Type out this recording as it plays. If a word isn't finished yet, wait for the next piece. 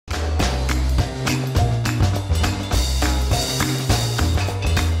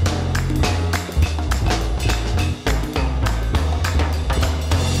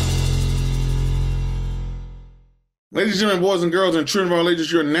Ladies and gentlemen, boys and girls, and children of all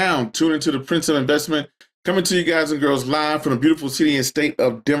ages, you're now tuned into the Prince of Investment, coming to you guys and girls live from the beautiful city and state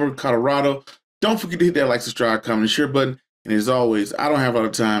of Denver, Colorado. Don't forget to hit that like, subscribe, comment, and share button. And as always, I don't have a lot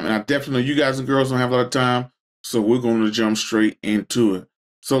of time, and I definitely know you guys and girls don't have a lot of time, so we're going to jump straight into it.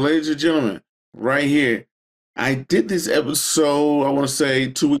 So, ladies and gentlemen, right here, I did this episode, I want to say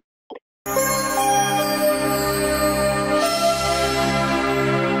 2 weeks.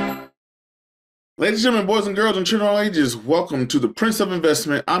 Ladies and gentlemen, boys and girls, and children of all ages, welcome to the Prince of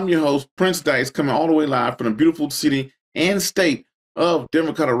Investment. I'm your host, Prince Dykes, coming all the way live from the beautiful city and state of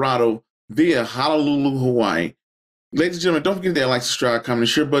Denver, Colorado, via Honolulu, Hawaii. Ladies and gentlemen, don't forget that like, subscribe, comment, and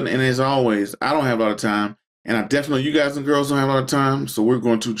share button. And as always, I don't have a lot of time, and I definitely know you guys and girls don't have a lot of time, so we're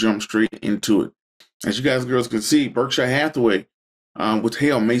going to jump straight into it. As you guys and girls can see, Berkshire Hathaway was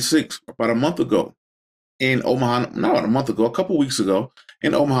hailed May 6th, about a month ago, in Omaha, not about a month ago, a couple weeks ago,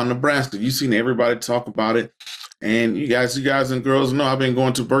 in Omaha, Nebraska. You've seen everybody talk about it. And you guys and girls know I've been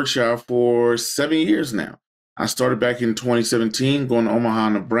going to Berkshire for 7 years now. I started back in 2017 going to Omaha,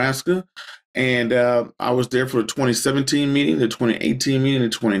 Nebraska. And I was there for the 2017 meeting, the 2018 meeting, the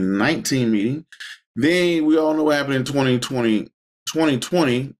 2019 meeting. Then we all know what happened in 2020,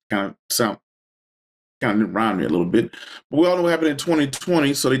 kind of rhymed me a little bit. But we all know what happened in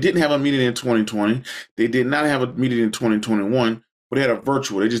 2020. So they didn't have a meeting in 2020. They did not have a meeting in 2021. But they had a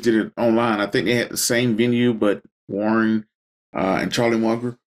virtual. They just did it online. I think they had the same venue, but Warren and Charlie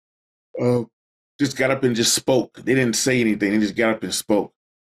Munger just got up and just spoke. They didn't say anything. They just got up and spoke.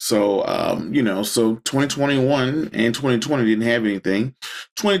 So, so 2021 and 2020 didn't have anything.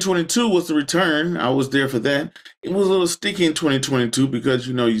 2022 was the return. I was there for that. It was a little sticky in 2022 because,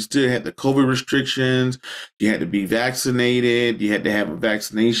 you still had the COVID restrictions. You had to be vaccinated. You had to have a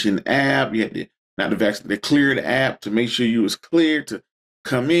vaccination app. You had to the cleared app to make sure you was cleared to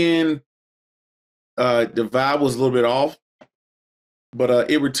come in. The vibe was a little bit off,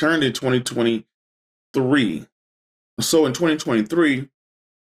 but it returned in 2023. So in 2023,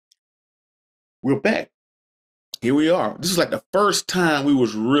 we're back. Here we are. This is like the first time we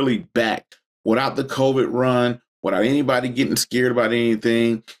was really back without the COVID run, without anybody getting scared about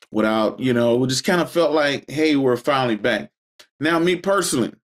anything, without, we just kind of felt like, hey, we're finally back. Now, me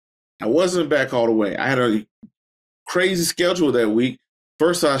personally, I wasn't back all the way. I had a crazy schedule that week.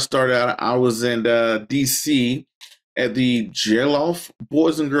 First, I started out, I was in D.C. at the Jelloff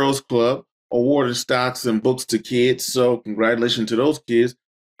Boys and Girls Club, awarding stocks and books to kids. So congratulations to those kids.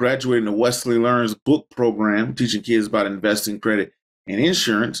 Graduating the Wesley Learns book program, teaching kids about investing, credit, and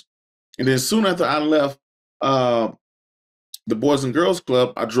insurance. And then soon after I left the Boys and Girls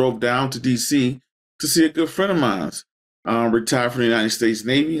Club, I drove down to D.C. to see a good friend of mine's. Retired from the United States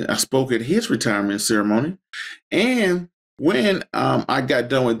Navy. I spoke at his retirement ceremony. And when I got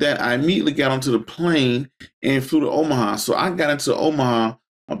done with that, I immediately got onto the plane and flew to Omaha. So I got into Omaha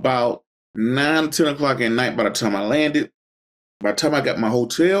about 9, 10 o'clock at night by the time I landed. By the time I got my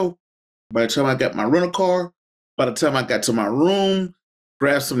hotel, by the time I got my rental car, by the time I got to my room,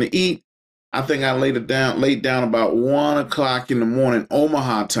 grabbed something to eat, I think I laid down about 1 o'clock in the morning,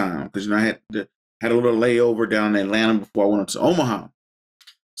 Omaha time, because I had a little layover down in Atlanta before I went up to Omaha.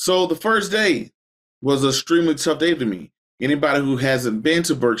 So the first day was an extremely tough day to me. Anybody who hasn't been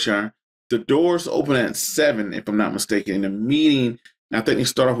to Berkshire, the doors open at 7, if I'm not mistaken. In the meeting, I think they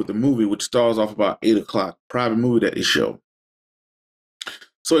start off with the movie, which starts off about 8 o'clock, private movie that they show.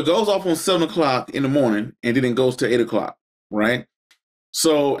 So it goes off on 7 o'clock in the morning, and then it goes to 8 o'clock, right?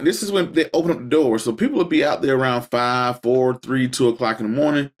 So this is when they open up the door. So people will be out there around 5, 4, 3, 2 o'clock in the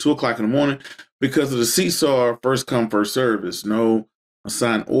morning, 2 o'clock in the morning, because of the seats are first come, first serve. There's no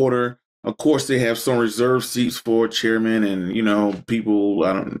assigned order. Of course, they have some reserved seats for chairmen and, people,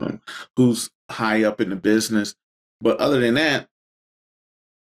 I don't know, who's high up in the business. But other than that,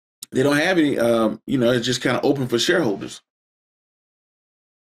 they don't have any, it's just kind of open for shareholders.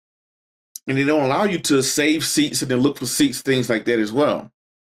 And they don't allow you to save seats and then look for seats, things like that as well.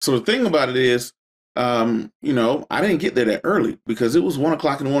 So the thing about it is, I didn't get there that early because it was 1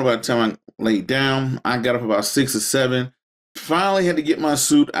 o'clock in the morning by the time I laid down. I got up about 6 or 7. Finally had to get my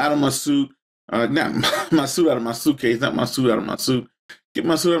suit out of my suit. Not my suit out of my suitcase, not my suit out of my suit. Get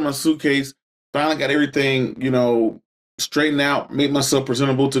my suit out of my suitcase. Finally got everything, straightened out, made myself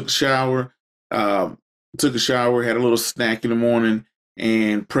presentable, took a shower, had a little snack in the morning,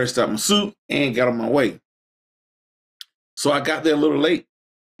 and pressed out my suit and got on my way. So I got there a little late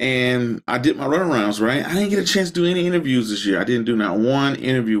and I did my runarounds, right? I didn't get a chance to do any interviews this year. I didn't do not one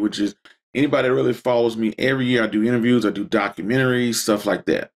interview, which is anybody that really follows me every year. I do interviews, I do documentaries, stuff like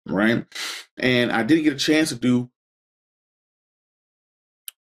that, right? And I didn't get a chance to do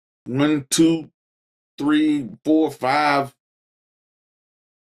 1, 2, 3, 4, 5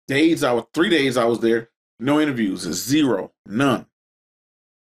 days. 3 days I was there. No interviews, zero, none.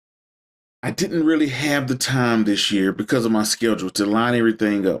 I didn't really have the time this year because of my schedule to line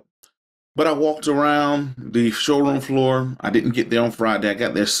everything up. But I walked around the showroom floor. I didn't get there on Friday. I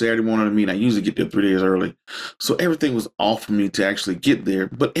got there Saturday morning to meet. I usually get there 3 days early. So everything was off for me to actually get there.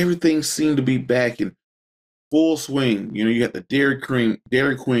 But everything seemed to be back in full swing. You know, you had the Dairy Queen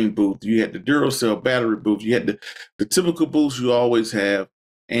booth. You had the Duracell battery booth. You had the typical booths you always have.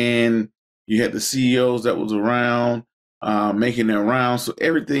 And you had the CEOs that was around making their rounds. So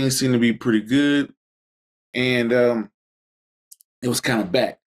everything seemed to be pretty good. And it was kind of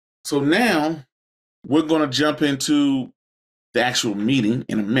back. So now we're going to jump into the actual meeting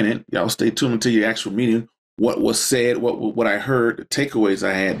in a minute. Y'all stay tuned until the actual meeting, what was said, what I heard, the takeaways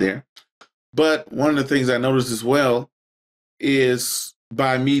I had there. But one of the things I noticed as well is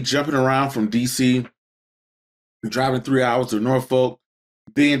by me jumping around from DC, driving 3 hours to Norfolk,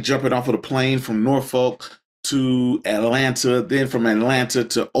 then jumping off of the plane from Norfolk to Atlanta, then from Atlanta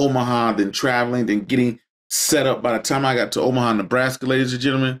to Omaha, then traveling, then getting set up. By the time I got to Omaha, Nebraska, ladies and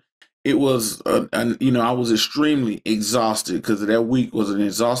gentlemen, it was, I was extremely exhausted because that week was an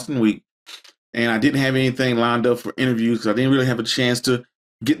exhausting week. And I didn't have anything lined up for interviews because I didn't really have a chance to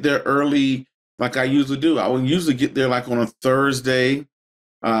get there early like I usually do. I would usually get there like on a Thursday,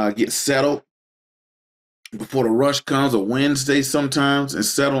 get settled before the rush comes, or Wednesday sometimes, and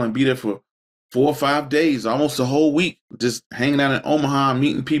settle and be there for 4 or 5 days, almost a whole week, just hanging out in Omaha,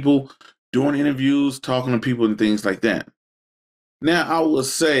 meeting people, doing interviews, talking to people and things like that. Now, I will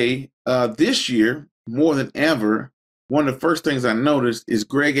say this year, more than ever, one of the first things I noticed is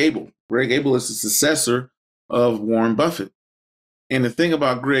Greg Abel. Greg Abel is the successor of Warren Buffett. And the thing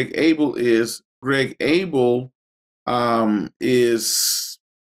about Greg Abel is he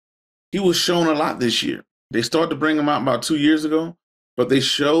was shown a lot this year. They started to bring him out about 2 years ago, but they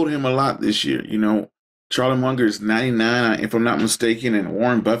showed him a lot this year. You know, Charlie Munger is 99, if I'm not mistaken, and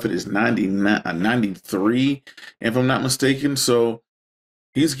Warren Buffett is 93, if I'm not mistaken. So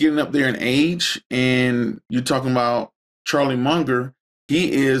he's getting up there in age, and you're talking about Charlie Munger.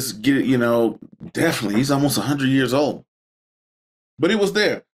 He is definitely, he's almost 100 years old. But he was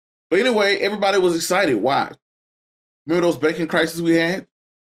there. But anyway, everybody was excited. Why? Remember those banking crises we had?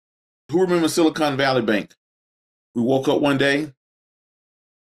 Who remembers Silicon Valley Bank? We woke up one day,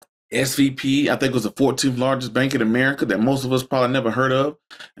 SVP, I think it was the 14th largest bank in America that most of us probably never heard of,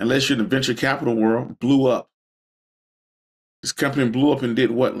 unless you're in the venture capital world, blew up. This company blew up and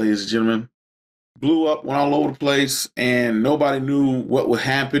did what, ladies and gentlemen? Blew up, went all over the place, and nobody knew what would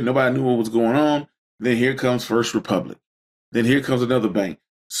happen. Nobody knew what was going on. Then here comes First Republic. Then here comes another bank.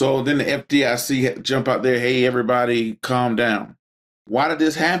 So then the FDIC had to jump out there, hey, everybody, calm down. Why did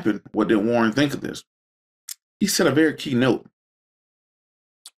this happen? What did Warren think of this? He said a very key note.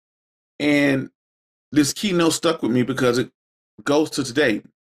 And this keynote stuck with me because it goes to today.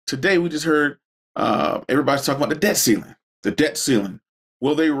 Today, we just heard everybody's talking about the debt ceiling. The debt ceiling.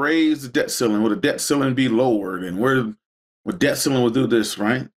 Will they raise the debt ceiling? Will the debt ceiling be lowered? And what debt ceiling will do this,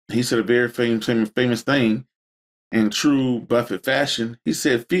 right? He said a very famous thing in true Buffett fashion. He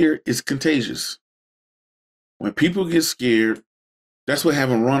said, fear is contagious. When people get scared, that's what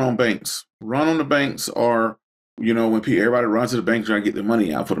having run on banks. Run on the banks are, when everybody runs to the bank trying to get their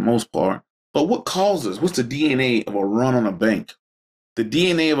money out for the most part. But what's the DNA of a run on a bank? The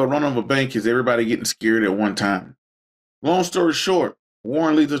DNA of a run on a bank is everybody getting scared at one time. Long story short,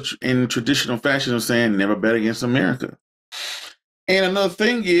 Warren leads in traditional fashion of saying never bet against America. And another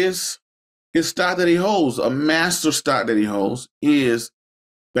thing is his stock that he holds, a master stock that he holds, is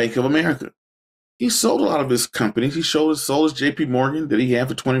Bank of America. He sold a lot of his companies. He sold his JP Morgan that he had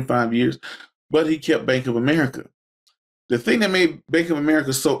for 25 years, but he kept Bank of America. The thing that made Bank of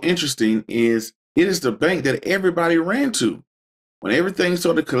America so interesting is it is the bank that everybody ran to. When everything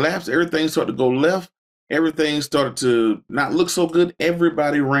started to collapse, everything started to go left, everything started to not look so good,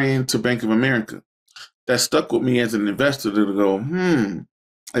 everybody ran to Bank of America. That stuck with me as an investor to go,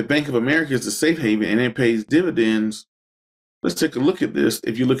 if Bank of America is a safe haven and it pays dividends, let's take a look at this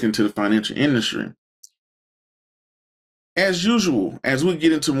if you look into the financial industry. As usual, as we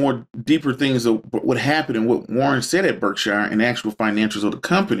get into more deeper things of what happened and what Warren said at Berkshire and the actual financials of the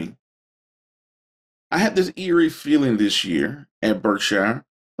company, I had this eerie feeling this year at Berkshire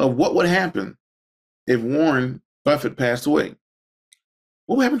of what would happen if Warren Buffett passed away.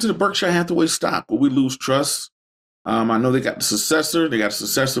 What would happen to the Berkshire Hathaway stock? Will we lose trust? I know they got the successor. They got a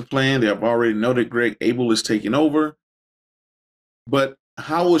successor plan. They have already know that Greg Abel is taking over. But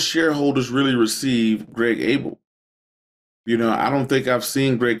how will shareholders really receive Greg Abel? I don't think I've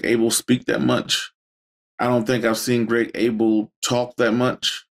seen Greg Abel speak that much I don't think I've seen Greg Abel talk that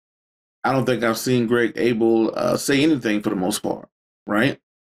much. I don't think I've seen Greg Abel say anything for the most part, right?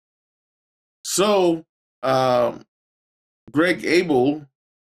 So Greg Abel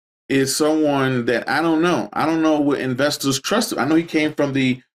is someone that I don't know. I don't know what investors trust him. I know he came from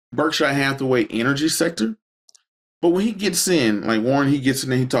the Berkshire Hathaway energy sector. But when he gets in, like Warren, he gets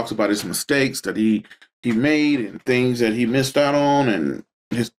in and he talks about his mistakes that he made and things that he missed out on and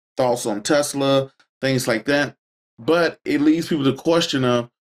his thoughts on Tesla, things like that. But it leads people to question of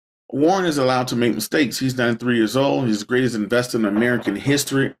Warren is allowed to make mistakes. He's 93 years old. He's the greatest investor in American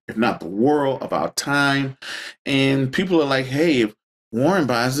history, if not the world, of our time. And people are like, hey, if Warren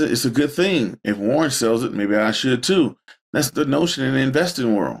buys it, it's a good thing. If Warren sells it, maybe I should too. That's the notion in the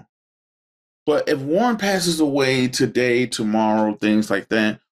investing world. But if Warren passes away today, tomorrow, things like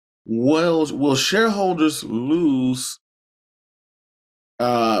that, will shareholders lose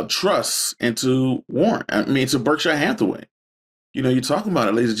trust into Warren? I mean, to Berkshire Hathaway. You know, you're talking about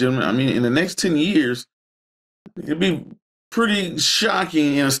it, ladies and gentlemen. I mean, in the next 10 years, it'd be pretty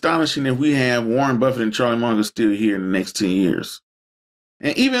shocking and astonishing if we have Warren Buffett and Charlie Munger still here in the next 10 years.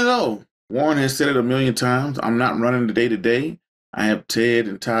 And even though Warren has said it a million times, I'm not running the day-to-day. I have Ted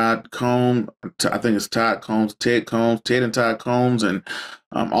and Todd Combs. I think it's Todd Combs, Ted and Todd Combs, and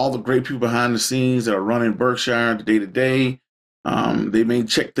all the great people behind the scenes that are running Berkshire the day-to-day. They may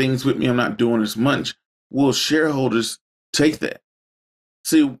check things with me. I'm not doing as much. Will shareholders take that?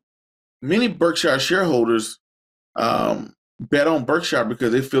 See, many Berkshire shareholders bet on Berkshire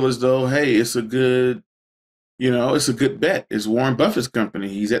because they feel as though, hey, it's a good, it's a good bet. It's Warren Buffett's company.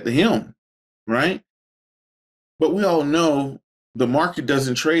 He's at the helm, right? But we all know the market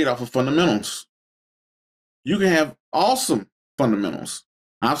doesn't trade off of fundamentals. You can have awesome fundamentals.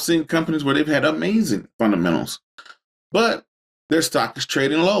 I've seen companies where they've had amazing fundamentals, but their stock is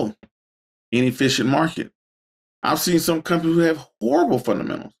trading low, inefficient market. I've seen some companies who have horrible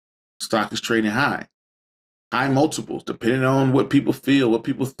fundamentals. Stock is trading high multiples, depending on what people feel, what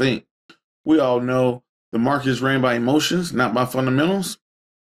people think. We all know the market is ran by emotions, not by fundamentals.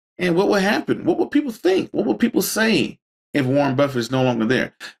 And what would happen? What would people think? What would people say if Warren Buffett is no longer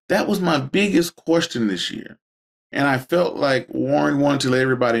there? That was my biggest question this year. And I felt like Warren wanted to let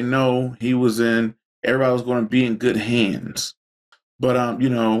everybody know everybody was going to be in good hands. But,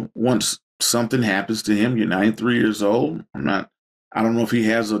 once something happens to him, you're 93 years old. I don't know if he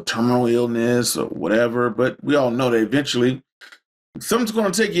has a terminal illness or whatever, but we all know that eventually something's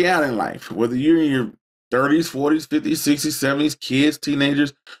going to take you out in life, whether you're in your 30s, 40s, 50s, 60s, 70s, kids,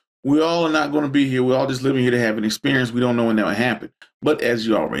 teenagers. We all are not going to be here. We're all just living here to have an experience. We don't know when that will happen. But as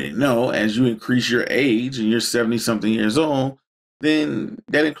you already know, as you increase your age and you're 70-something years old, then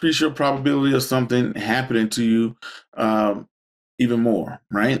that increases your probability of something happening to you even more,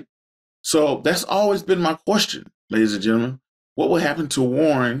 right? So that's always been my question, ladies and gentlemen. What will happen to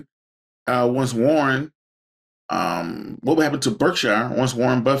Warren what will happen to Berkshire once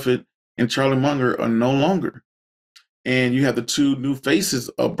Warren Buffett and Charlie Munger are no longer? And you have the two new faces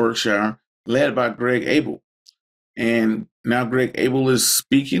of Berkshire led by Greg Abel. And now Greg Abel is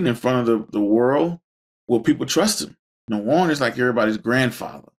speaking in front of the world. Will people trust him? Now, Warren is like everybody's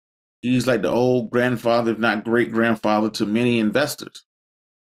grandfather. He's like the old grandfather, if not great grandfather, to many investors.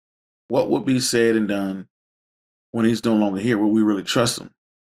 What would be said and done when he's no longer here? Will we really trust him?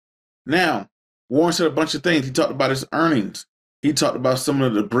 Now, Warren said a bunch of things. He talked about his earnings. He talked about some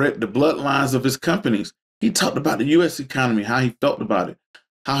of the bloodlines of his companies. He talked about the U.S. economy, how he felt about it,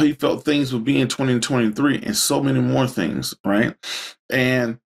 how he felt things would be in 2023, and so many more things, right?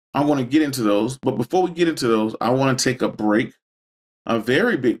 And I want to get into those. But before we get into those, I want to take a break, a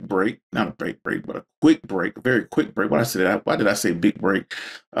very big break, not a break, but a quick break, a very quick break. Why did I say big break?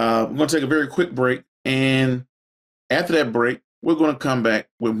 I'm going to take a very quick break. And after that break, we're going to come back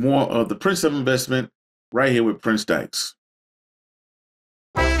with more of the Prince of Investment right here with Prince Dykes.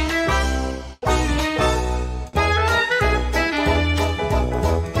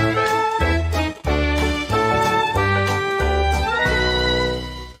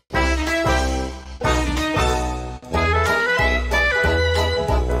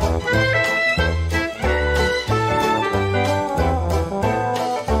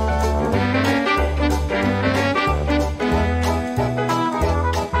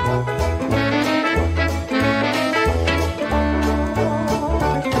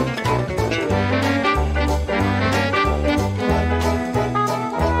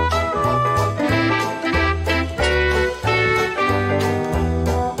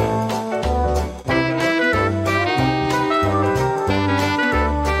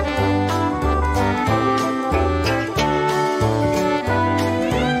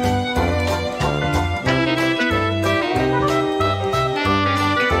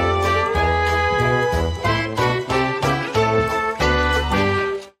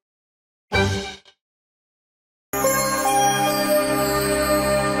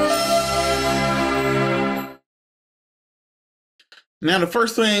 Now, the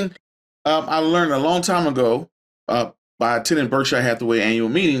first thing I learned a long time ago by attending Berkshire Hathaway annual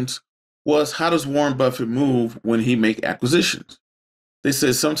meetings was, how does Warren Buffett move when he make acquisitions? They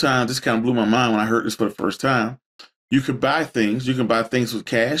said sometimes, this kind of blew my mind when I heard this for the first time. You can buy things. You can buy things with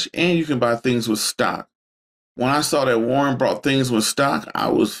cash, and you can buy things with stock. When I saw that Warren brought things with stock, I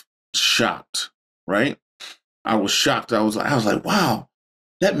was shocked, right? I was shocked. I was like, wow,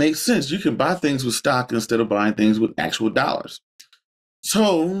 that makes sense. You can buy things with stock instead of buying things with actual dollars.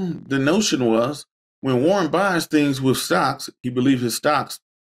 So the notion was, when Warren buys things with stocks, he believes his stocks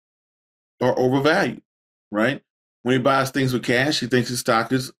are overvalued, right? When he buys things with cash, he thinks his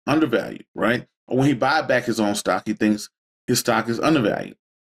stock is undervalued, right? Or when he buys back his own stock, he thinks his stock is undervalued.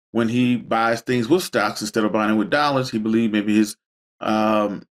 When he buys things with stocks instead of buying with dollars, he believes maybe his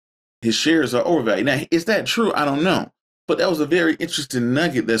shares are overvalued. Now, is that true? I don't know. But that was a very interesting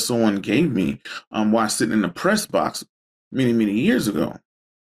nugget that someone gave me while sitting in the press box many, many years ago.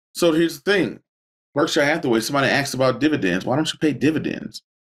 So here's the thing. Berkshire Hathaway, somebody asked about dividends. Why don't you pay dividends?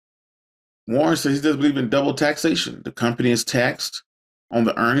 Warren says he doesn't believe in double taxation. The company is taxed on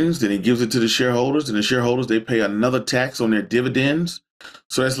the earnings, then he gives it to the shareholders, and the shareholders, they pay another tax on their dividends.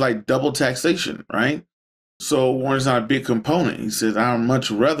 So that's like double taxation, right? So Warren's not a big component. He says, I'd much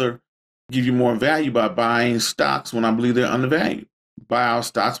rather give you more value by buying stocks when I believe they're undervalued. Buy our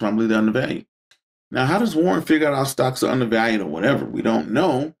stocks when I believe they're undervalued. Now, how does Warren figure out our stocks are undervalued or whatever? We don't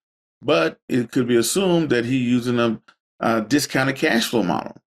know, but it could be assumed that he's using a discounted cash flow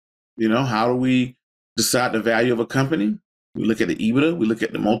model. You know, how do we decide the value of a company? We look at the EBITDA, we look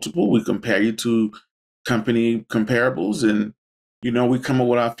at the multiple, we compare you to company comparables, and, you know, we come up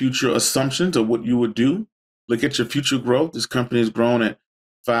with our future assumptions of what you would do. Look at your future growth. This company has grown at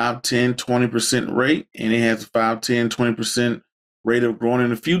 5, 10, 20% rate, and it has a 5, 10, 20% rate of growing in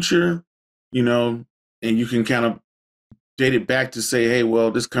the future, you know, and you can kind of date it back to say, hey,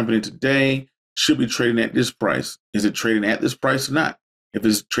 well, this company today should be trading at this price. Is it trading at this price or not? If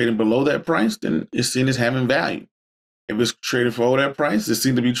it's trading below that price, then it's seen as having value. If it's trading for that price, it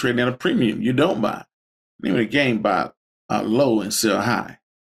seems to be trading at a premium. You don't buy. Name of the game, buy low and sell high.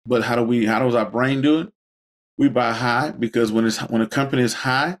 But how does our brain do it? We buy high because when a company is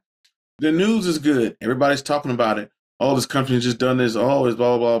high, the news is good. Everybody's talking about it. Oh, this company just done this. Oh, it's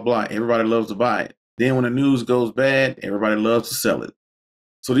blah, blah, blah. Everybody loves to buy it. Then when the news goes bad, everybody loves to sell it.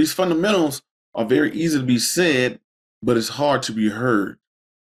 So these fundamentals are very easy to be said, but it's hard to be heard.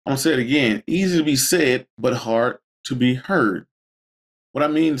 I'm going to say it again. Easy to be said, but hard to be heard. What I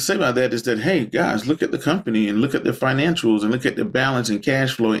mean to say by that is that, hey, guys, look at the company and look at their financials and look at the balance and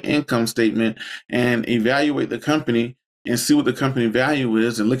cash flow and income statement and evaluate the company and see what the company value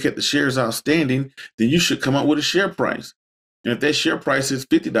is and look at the shares outstanding. Then you should come up with a share price. And if that share price is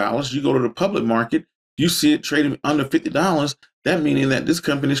 $50, you go to the public market, you see it trading under $50, that meaning that this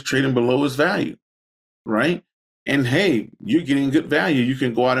company is trading below its value, right? And hey, you're getting good value. You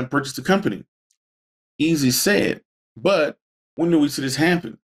can go out and purchase the company. Easy said. But when do we see this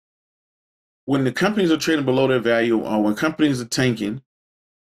happen? When the companies are trading below their value or when companies are tanking,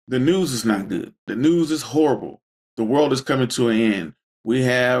 the news is not good. The news is horrible. The world is coming to an end. We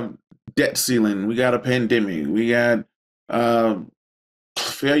have debt ceiling. We got a pandemic. We got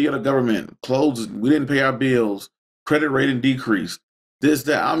failure of the government. Closed. We didn't pay our bills. Credit rating decreased. This,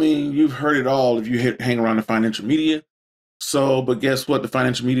 that. I mean, you've heard it all if you hang around the financial media. So, but guess what? The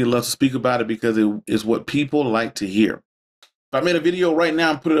financial media loves to speak about it because it is what people like to hear. If I made a video right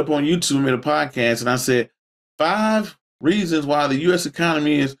now and put it up on YouTube, made a podcast, and I said 5 reasons why the U.S.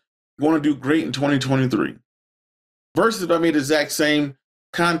 economy is going to do great in 2023. Versus if I made the exact same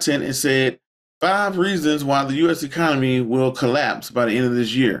content and said 5 reasons why the U.S. economy will collapse by the end of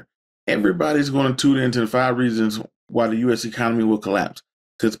this year. Everybody's going to tune into the 5 reasons why the U.S. economy will collapse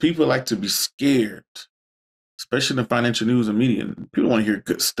because people like to be scared, especially in the financial news and media. People want to hear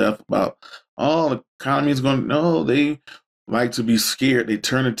good stuff about, oh, the economy is going to, no, they like to be scared. They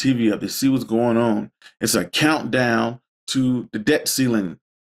turn the TV up. They see what's going on. It's a countdown to the debt ceiling.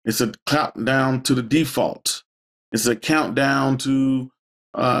 It's a countdown to the default. It's a countdown to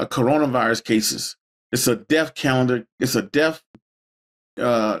coronavirus cases. It's a death calendar. It's a death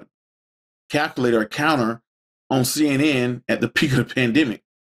calculator, counter on CNN at the peak of the pandemic.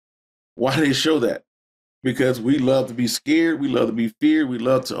 Why do they show that? Because we love to be scared. We love to be feared. We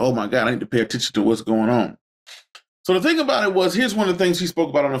love to, oh my God, I need to pay attention to what's going on. So the thing about it was, here's one of the things he spoke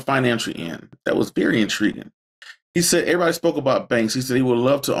about on the financial end that was very intriguing. He said, everybody spoke about banks. He said he would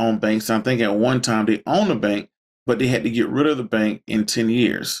love to own banks. I think at one time they owned a bank, but they had to get rid of the bank in 10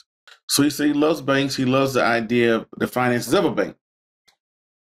 years. So he said he loves banks. He loves the idea of the finances of a bank.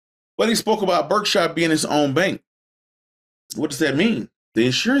 But he spoke about Berkshire being his own bank. What does that mean? The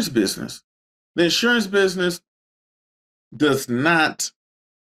insurance business. The insurance business does not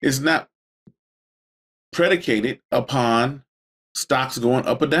is not predicated upon stocks going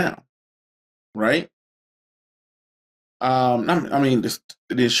up or down, right? I mean, the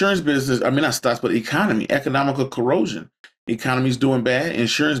insurance business, I mean, not stocks, but economy, economical corrosion. Economy's doing bad.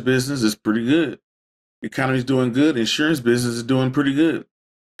 Insurance business is pretty good. Economy's doing good. Insurance business is doing pretty good.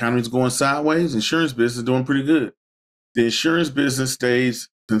 Economy's going sideways. Insurance business is doing pretty good. The insurance business stays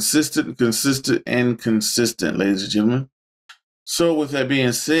consistent, ladies and gentlemen. So with that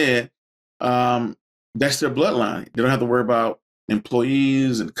being said, that's their bloodline. They don't have to worry about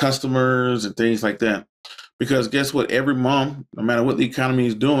employees and customers and things like that. Because guess what? Every month, no matter what the economy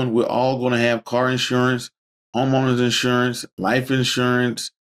is doing, we're all going to have car insurance, homeowners insurance, life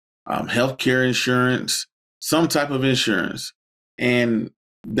insurance, healthcare insurance, some type of insurance. And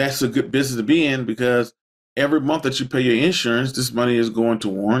that's a good business to be in because every month that you pay your insurance, this money is going to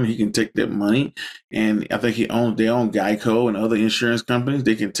Warren. He can take that money. And I think they own Geico and other insurance companies.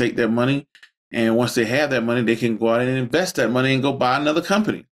 They can take that money. And once they have that money, they can go out and invest that money and go buy another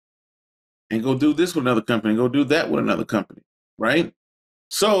company and go do this with another company and go do that with another company, right?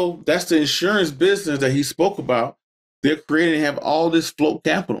 So that's the insurance business that he spoke about. They're creating and have all this float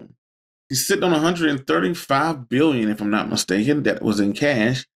capital. He's sitting on 135 billion, if I'm not mistaken, that was in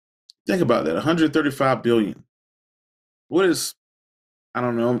cash. Think about that, 135 billion. What is, I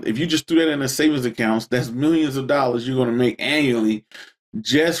don't know, if you just threw that in a savings accounts, that's millions of dollars you're going to make annually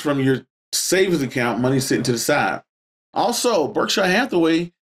just from your savings account money sitting to the side. Also, Berkshire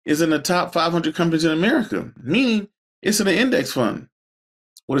Hathaway is in the top 500 companies in America, meaning it's in an index fund.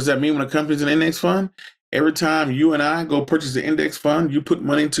 What does that mean when a company's an index fund? Every time you and I go purchase an index fund, you put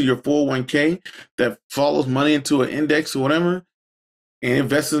money into your 401k that follows money into an index or whatever and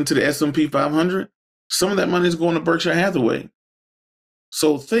invests into the S&P 500. Some of that money is going to Berkshire Hathaway.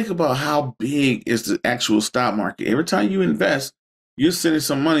 So think about how big is the actual stock market. Every time you invest, you're sending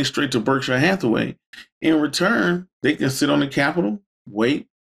some money straight to Berkshire Hathaway. In return, they can sit on the capital, wait,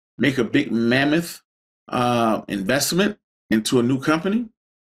 make a big mammoth investment into a new company,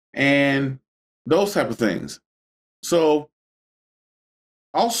 and those type of things. So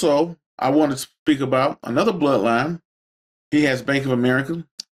also, I want to speak about another bloodline. He has Bank of America,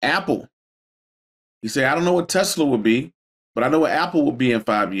 Apple. He said, I don't know what Tesla will be, but I know what Apple will be in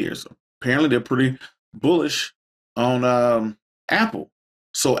 5 years. Apparently, they're pretty bullish on Apple.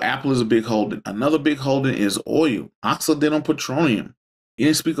 So Apple is a big holding. Another big holding is oil, Occidental Petroleum. He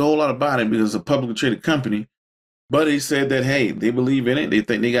didn't speak a whole lot about it because it's a publicly traded company. But he said that, hey, they believe in it. They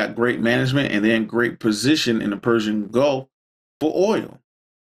think they got great management and they're in great position in the Persian Gulf for oil.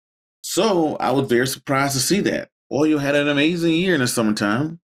 So I was very surprised to see that. Oil had an amazing year in the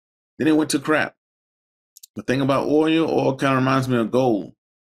summertime. Then it went to crap. The thing about oil kind of reminds me of gold.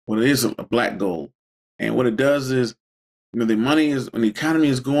 Well, it is a black gold. And what it does is, the money is, when the economy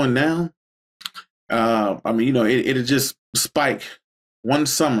is going down, it'll just spike one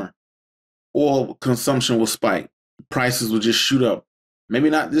summer. Oil consumption will spike. Prices will just shoot up. Maybe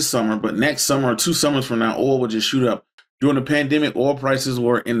not this summer, but next summer or 2 summers from now, oil will just shoot up. During the pandemic, oil prices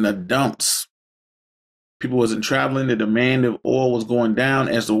were in the dumps. People wasn't traveling. The demand of oil was going down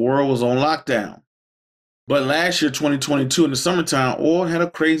as the world was on lockdown. But last year, 2022, in the summertime, oil had a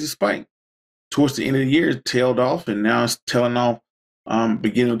crazy spike. Towards the end of the year, it tailed off, and now it's tailing off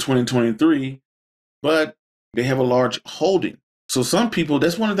beginning of 2023. But they have a large holding. So some people,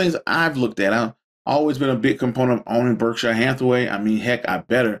 that's one of the things I've looked at. I've always been a big component of owning Berkshire Hathaway. I mean, heck, I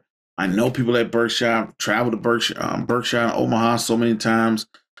know people at Berkshire. I've traveled to Berkshire and Omaha so many times.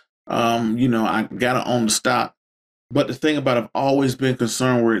 I got to own the stock. But the thing about it, I've always been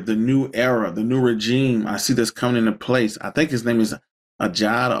concerned with the new era, the new regime. I see that's coming into place. I think his name is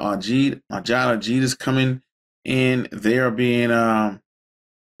Ajid is coming in. They're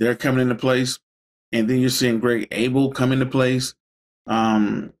coming into place. And then you're seeing Greg Abel come into place.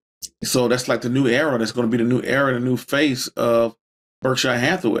 So that's like the new era. That's going to be the new era, the new face of Berkshire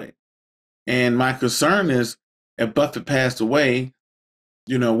Hathaway. And my concern is, if Buffett passed away,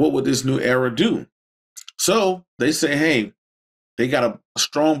 what would this new era do? So they say, hey, they got a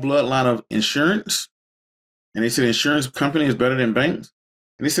strong bloodline of insurance. And they said insurance company is better than banks.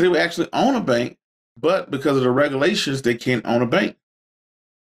 And they said they would actually own a bank, but because of the regulations, they can't own a bank.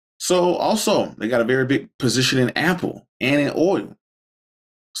 So also, they got a very big position in Apple and in oil.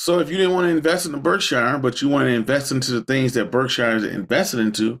 So if you didn't want to invest in the Berkshire, but you want to invest into the things that Berkshire is invested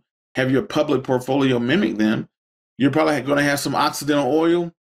into, have your public portfolio mimic them, you're probably going to have some Occidental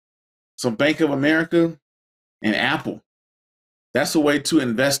Oil, some Bank of America, and Apple. That's a way to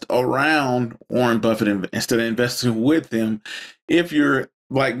invest around Warren Buffett instead of investing with him. If you're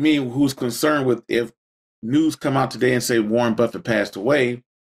like me, who's concerned with if news come out today and say Warren Buffett passed away,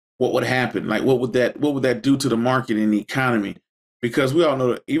 what would happen? Like, what would that do to the market and the economy? Because we all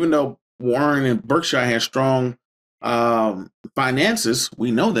know that even though Warren and Berkshire has strong finances,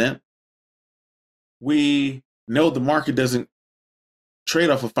 we know that. We know the market doesn't trade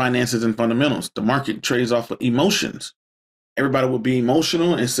off of finances and fundamentals. The market trades off of emotions. Everybody would be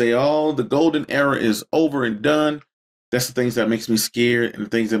emotional and say, oh, the golden era is over and done. That's the things that makes me scared and the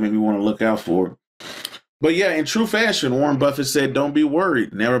things that make me want to look out for. But yeah, in true fashion, Warren Buffett said, don't be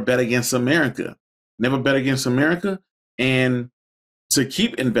worried. Never bet against America. Never bet against America. And to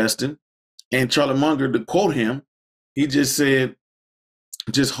keep investing, and Charlie Munger, to quote him, he just said,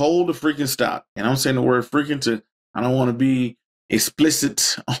 just hold the freaking stock. And I'm saying the word freaking I don't want to be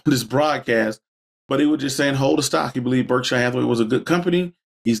explicit on this broadcast, but he was just saying hold the stock. He believed Berkshire Hathaway was a good company.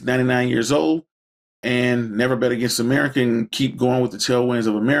 He's 99 years old and never bet against America and keep going with the tailwinds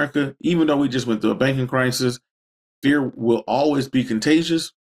of America. Even though we just went through a banking crisis, fear will always be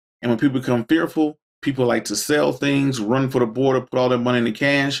contagious. And when people become fearful, people like to sell things, run for the border, put all their money into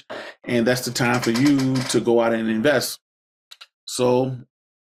cash. And that's the time for you to go out and invest. So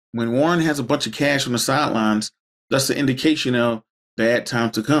when Warren has a bunch of cash on the sidelines, that's the indication of bad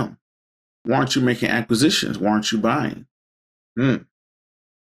times to come. Why aren't you making acquisitions? Why aren't you buying?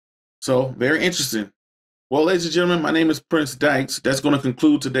 So very interesting. Well, ladies and gentlemen, my name is Prince Dykes. That's going to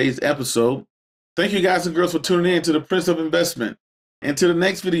conclude today's episode. Thank you guys and girls for tuning in to the Prince of Investment. And to the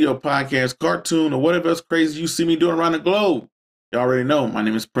next video, podcast, cartoon, or whatever else crazy you see me doing around the globe. You already know, my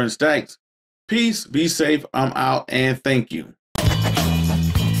name is Prince Dykes. Peace, be safe, I'm out, and thank you.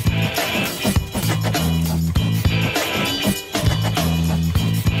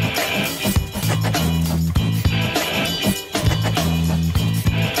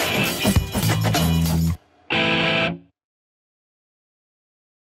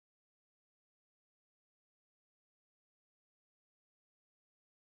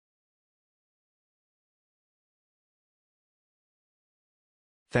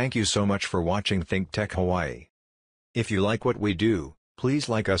 Thank you so much for watching ThinkTech Hawaii. If you like what we do, please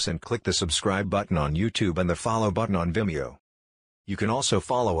like us and click the subscribe button on YouTube and the follow button on Vimeo. You can also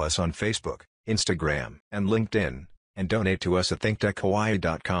follow us on Facebook, Instagram, and LinkedIn, and donate to us at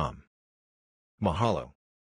thinktechhawaii.com. Mahalo.